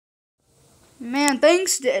Man,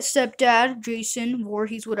 thanks, stepdad, Jason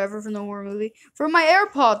Voorhees, whatever, from the horror movie, for my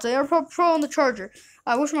AirPods, the AirPod Pro and the charger.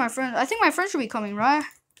 I wish my friend. I think my friend should be coming, right?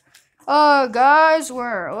 Guys,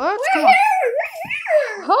 where? What? Come on.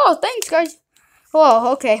 Oh, thanks, guys.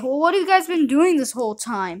 Oh, okay. Well, what have you guys been doing this whole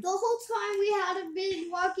time? The whole time we hadn't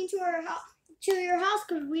been walking to our house, to your house,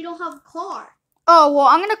 because we don't have a car. Oh, well,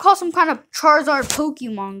 I'm gonna call some kind of Charizard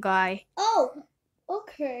Pokemon guy. Oh,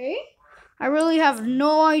 okay. I really have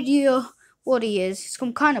no idea what he is. He's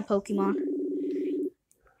some kind of Pokemon.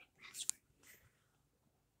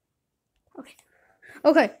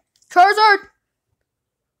 Okay. Charizard.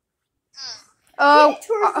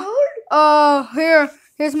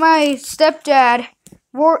 Here's my stepdad,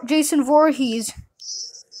 Jason Voorhees.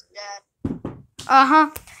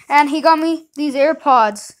 And he got me these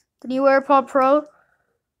AirPods, the new AirPod Pro. Are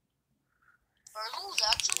those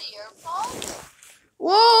actually AirPods?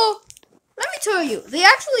 Well, let me tell you, they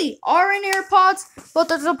actually are in AirPods, but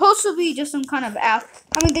they're supposed to be just some kind of app.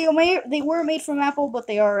 I mean, they were made from Apple, but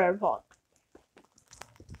they are AirPods.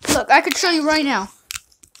 Look, I could show you right now.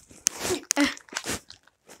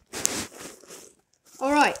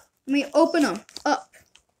 All right, let me open them up.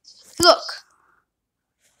 Look.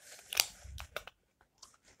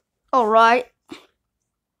 All right.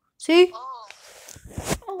 See? Oh.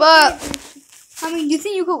 But I mean, you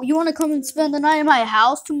think you want to come and spend the night at my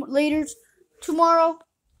house later tomorrow?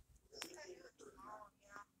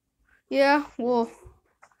 Yeah. Well,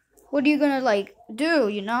 what are you gonna do?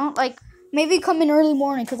 You know, maybe come in early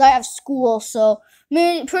morning because I have school. So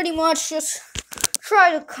pretty much just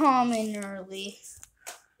try to come in early.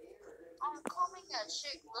 I'm coming at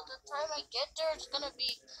 6, but the time I get there,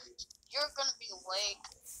 you're gonna be awake.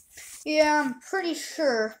 Yeah, I'm pretty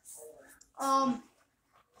sure.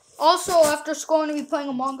 Also, after school, I'm gonna be playing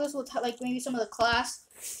Among Us with maybe some of the class.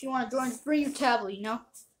 If you want to join, just bring your tablet, you know.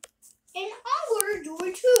 And I'm gonna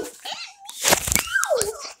join too.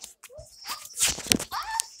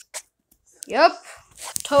 Yep,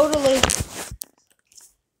 totally.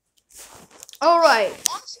 All right.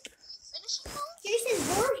 Jason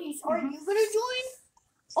Voorhees, are you gonna join?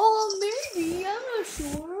 Oh, maybe. I'm not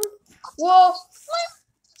sure. Well,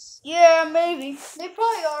 yeah, maybe. They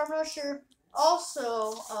probably are. I'm not sure.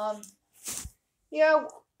 Also, yeah.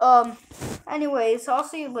 Anyways, I'll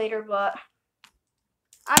see you later. But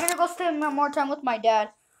I'm gonna go spend more time with my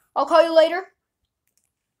dad. I'll call you later.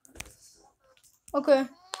 Okay.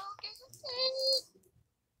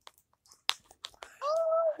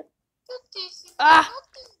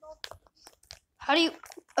 How do you?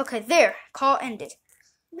 Okay, there. Call ended.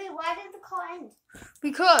 Wait, why did the call end?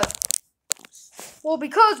 Because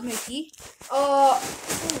Mickey.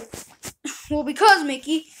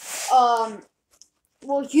 Mickey.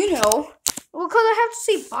 Well, you know. Well, because I have to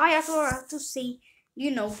say bye. That's what I have to say. I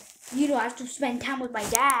have to spend time with my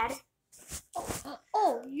dad.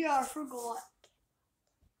 Oh, yeah, I forgot.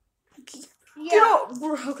 Yeah.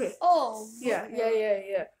 Okay. Oh.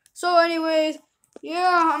 Yeah. So, anyways,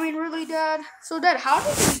 yeah. I mean, really, Dad. So, Dad, how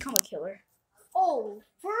did you become a killer? Oh,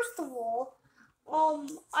 first of all,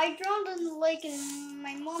 I drowned in the lake, and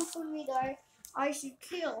my mom told me that I should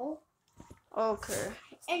kill. Okay.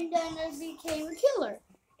 And then I became a killer,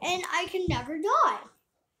 and I can never die,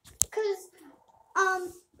 cause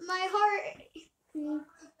my heart,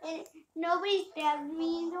 and nobody stabbed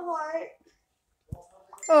me in the heart.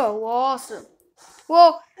 Oh, well, awesome.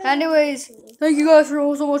 Well, anyways, thank you guys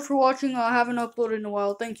so much for watching. I haven't uploaded in a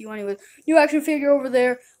while. Thank you, anyways. New action figure over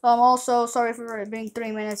there. Also, sorry for being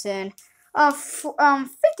 3 minutes in.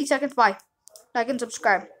 50 seconds. Bye. Like and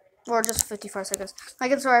subscribe, or just 55 seconds.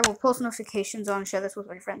 Like and subscribe. We'll post notifications on. Share this with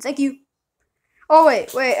my friends. Thank you. Oh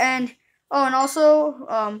wait, and also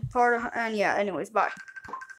Anyways, bye.